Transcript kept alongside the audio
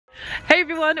Hey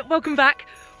everyone, welcome back.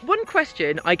 One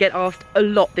question I get asked a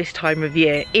lot this time of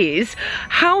year is,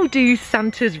 how do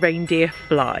Santa's reindeer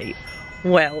fly?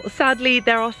 Well, sadly,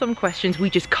 there are some questions we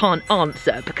just can't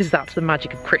answer because that's the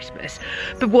magic of Christmas.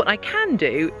 But what I can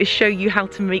do is show you how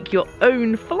to make your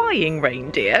own flying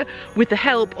reindeer with the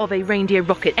help of a reindeer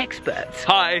rocket expert.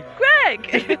 Hi!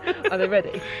 Greg! Are they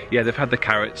ready? Yeah, they've had the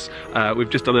carrots. We've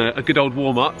just done a good old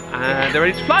warm-up and they're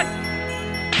ready to fly.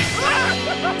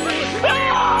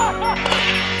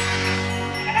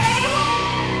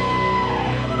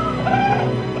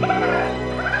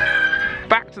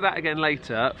 Back to that again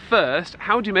later. First,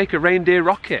 how do you make a reindeer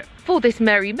rocket? For this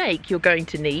merry make, you're going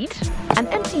to need an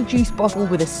empty juice bottle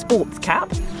with a sports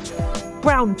cap,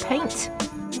 brown paint,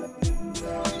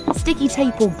 sticky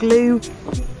tape or glue,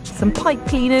 some pipe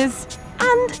cleaners,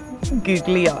 and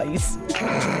googly eyes.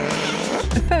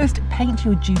 First, paint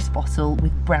your juice bottle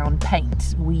with brown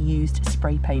paint. We used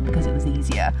spray paint because it was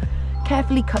easier.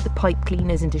 Carefully cut the pipe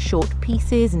cleaners into short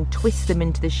pieces and twist them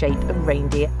into the shape of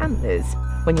reindeer antlers.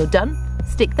 When you're done,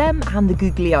 stick them and the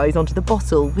googly eyes onto the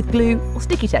bottle with glue or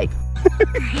sticky tape.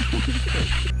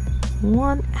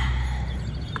 One,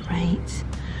 great,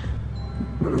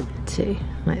 two,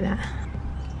 like that.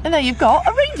 And there you've got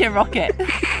a reindeer rocket.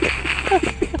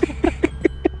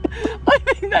 I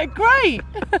think they're great.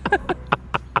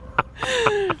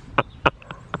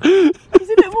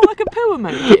 It's a bit more like a poo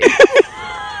emoji.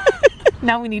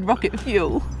 Now we need rocket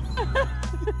fuel.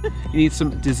 You need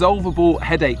some dissolvable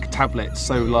headache tablets,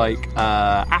 so like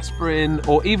aspirin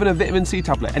or even a vitamin C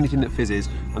tablet, anything that fizzes,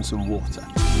 and some water.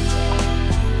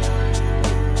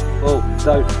 Oh,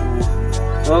 don't.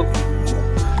 Oh.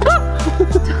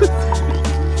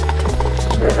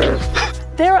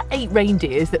 There are 8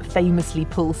 reindeers that famously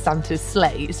pull Santa's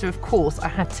sleigh, so of course I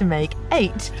had to make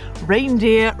 8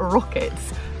 reindeer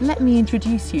rockets. Let me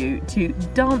introduce you to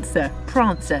Dancer,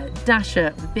 Prancer,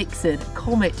 Dasher, Vixen,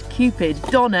 Comet, Cupid,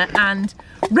 Donna, and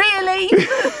really?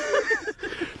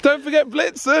 Don't forget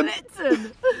Blitzen!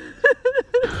 Blitzen!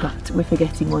 But we're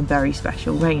forgetting one very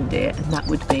special reindeer, and that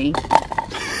would be...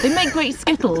 They make great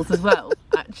skittles as well,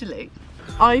 actually.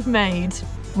 I've made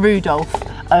Rudolph.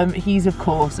 He's of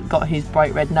course got his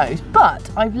bright red nose, but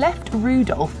I've left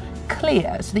Rudolph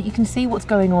clear so that you can see what's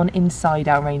going on inside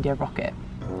our reindeer rocket.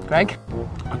 Greg?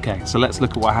 Okay, so let's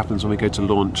look at what happens when we go to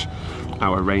launch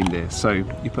our reindeer. So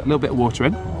you put a little bit of water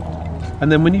in, and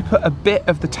then when you put a bit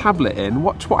of the tablet in,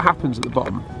 watch what happens at the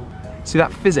bottom. See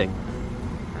that fizzing?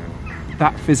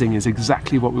 That fizzing is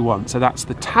exactly what we want. So that's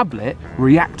the tablet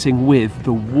reacting with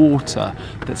the water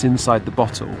that's inside the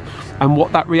bottle. And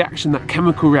what that reaction, that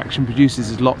chemical reaction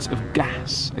produces is lots of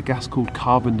gas, a gas called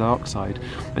carbon dioxide.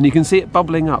 And you can see it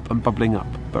bubbling up and bubbling up.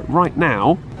 But right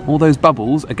now, all those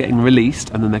bubbles are getting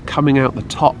released and then they're coming out the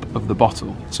top of the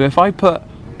bottle. So if I put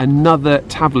another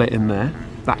tablet in there,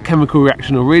 that chemical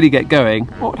reaction will really get going.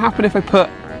 What would happen if I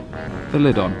put the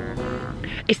lid on?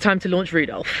 It's time to launch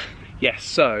Rudolph. Yes,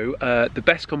 so the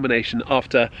best combination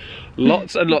after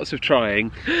lots and lots of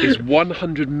trying is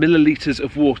 100 millilitres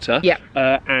of water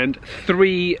and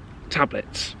 3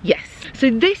 tablets. Yes.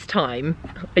 So this time,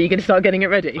 are you going to start getting it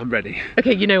ready? I'm ready.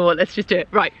 Okay, you know what, let's just do it.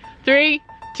 Right, 3,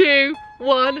 2,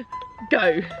 1,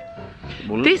 go.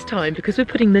 This time, because we're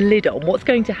putting the lid on, what's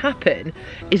going to happen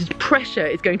is pressure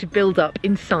is going to build up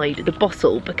inside the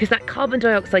bottle because that carbon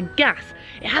dioxide gas,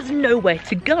 it has nowhere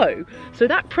to go. So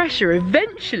that pressure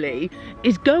eventually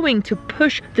is going to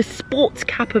push the sports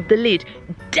cap of the lid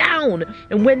down.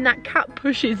 And when that cap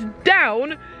pushes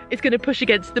down, it's going to push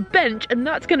against the bench and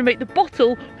that's going to make the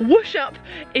bottle whoosh up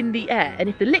in the air. And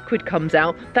if the liquid comes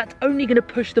out, that's only going to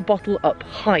push the bottle up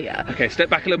higher. Okay, step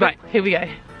back a little bit. Right, here we go.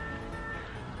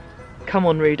 Come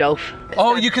on, Rudolph.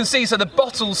 Oh, you can see, so the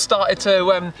bottle's started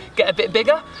to get a bit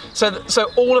bigger. So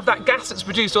all of that gas that's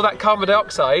produced, all that carbon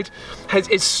dioxide,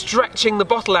 is stretching the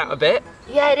bottle out a bit.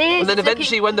 Yeah, it is. And then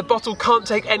eventually, when the bottle can't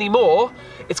take any more,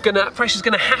 pressure's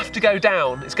gonna have to go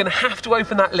down. It's gonna have to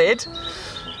open that lid,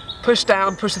 push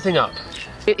down, push the thing up.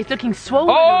 It's looking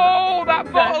swollen. Oh,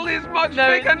 that bottle is much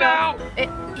bigger now.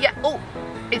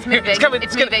 It's moving. It's coming.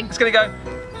 It's gonna go.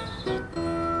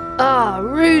 Ah,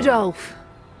 Rudolph.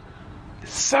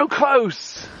 So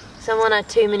close. Someone had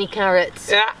too many carrots.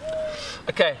 Yeah.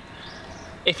 Okay.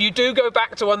 If you do go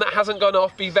back to one that hasn't gone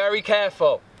off, be very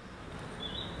careful.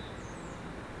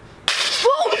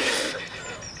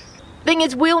 Thing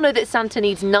is, we all know that Santa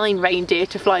needs 9 reindeer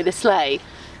to fly the sleigh.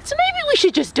 So maybe we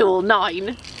should just do all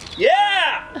 9.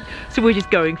 Yeah! So we're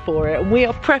just going for it, and we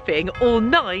are prepping all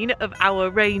 9 of our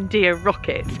reindeer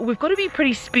rockets. We've got to be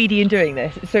pretty speedy in doing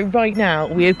this. So right now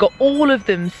we have got all of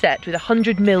them set with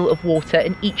 100 ml of water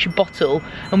in each bottle,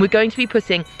 and we're going to be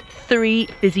putting 3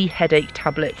 fizzy headache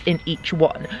tablets in each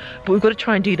one. But we've got to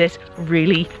try and do this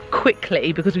really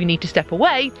quickly because we need to step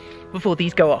away before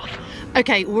these go off.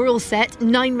 Okay, we're all set.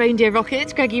 9 reindeer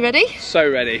rockets. Greg, you ready? So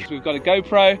ready. We've got a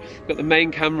GoPro, we've got the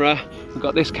main camera, we've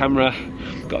got this camera,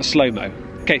 we've got a slow-mo.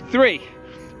 Okay, 3,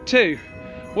 2,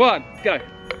 1, go.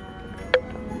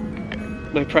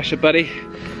 No pressure, buddy.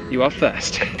 You are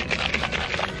first.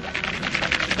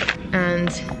 And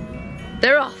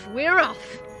they're off. We're off.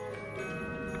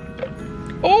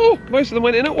 Oh, most of them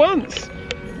went in at once.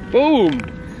 Boom.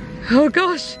 Oh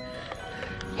gosh.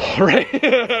 All right,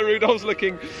 Rudolph's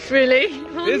looking Really?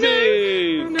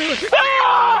 busy. Oh no.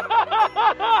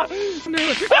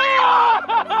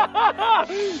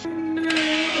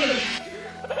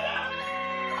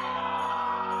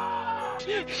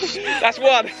 That's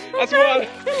one. That's one.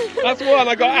 That's one.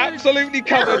 I got absolutely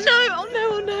covered.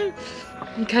 Oh no.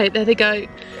 Okay, there they go.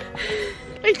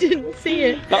 I didn't see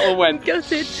it. That one went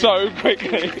Gutted. so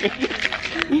quickly.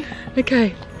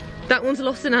 Okay, that one's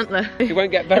lost an antler. You won't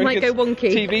get very it might good go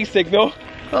wonky. TV signal.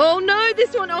 Oh no,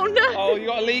 this one, oh no. Oh, you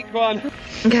got a leak one.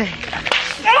 Okay.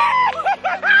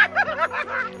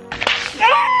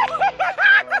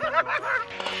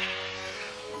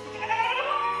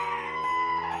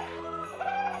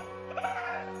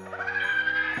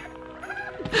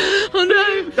 Oh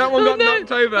no! That one got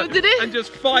knocked over. Oh, did it? And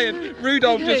just fired.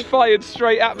 Rudolph just fired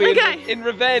straight at me in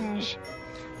revenge.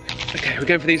 Okay, we're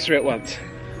going for these 3 at once.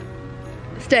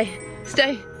 Stay.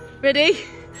 Ready?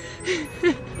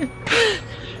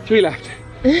 3 left.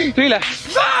 3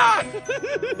 left.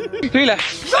 3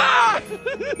 left.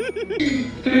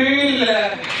 3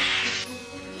 left.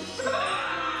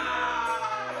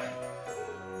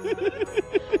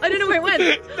 I don't know where it went.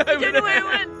 I don't know where it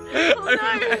went. Oh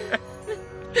no.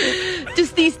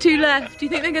 Just these 2 left. Do you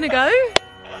think they're gonna go?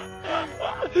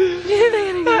 Do you think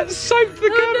they're gonna go? That soaked the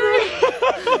camera.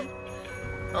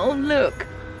 No. Oh look.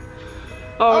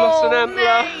 Oh, I lost an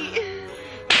antler.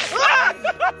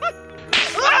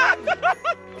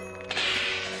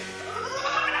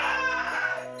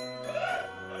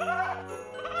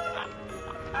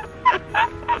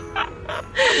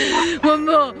 One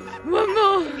more.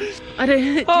 I don't. Do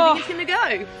you think it's gonna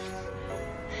go?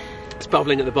 It's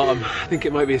bubbling at the bottom. I think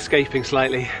it might be escaping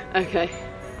slightly. Okay.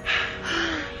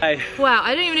 Hey. Wow,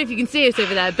 I don't even know if you can see us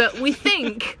over there, but we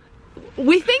think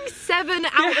 7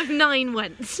 out of 9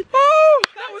 went. Oh,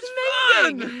 that was amazing.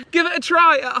 fun! Give it a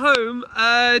try at home.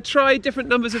 Try different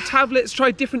numbers of tablets.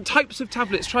 Try different types of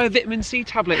tablets. Try a vitamin C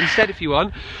tablet instead if you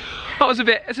want. That was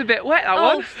it's a bit wet, that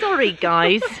one. Oh, sorry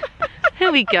guys.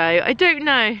 Here we go. I don't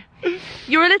know.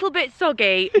 You're a little bit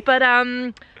soggy, but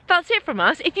that's it from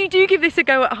us. If you do give this a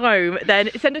go at home,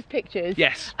 then send us pictures.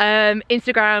 Yes.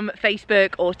 Instagram,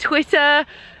 Facebook, or Twitter.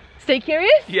 Stay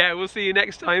curious. Yeah, we'll see you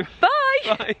next time. Bye.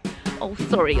 Bye. Oh,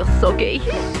 sorry, you're soggy.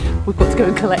 We've got to go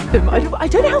and collect them. I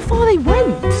don't know how far they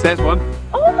went. There's one.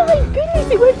 Oh my goodness,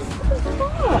 they went so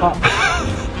far.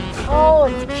 Oh,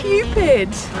 it's Cupid.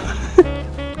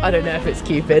 I don't know if it's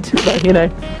Cupid, but you know.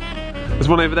 There's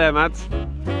one over there, Mads.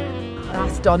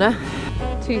 That's Donna.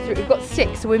 2, 3. We've got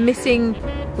 6, so we're missing.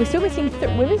 We're still missing.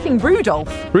 We're missing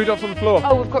Rudolph. Rudolph's on the floor.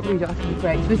 Oh, we've got Rudolph. Okay,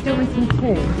 great. We're still missing 2.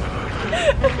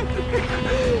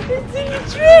 It's in the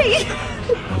tree.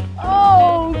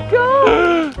 Oh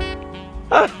God!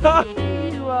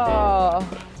 You are.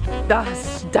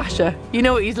 That's Dasher. You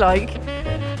know what he's like.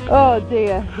 Oh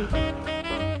dear.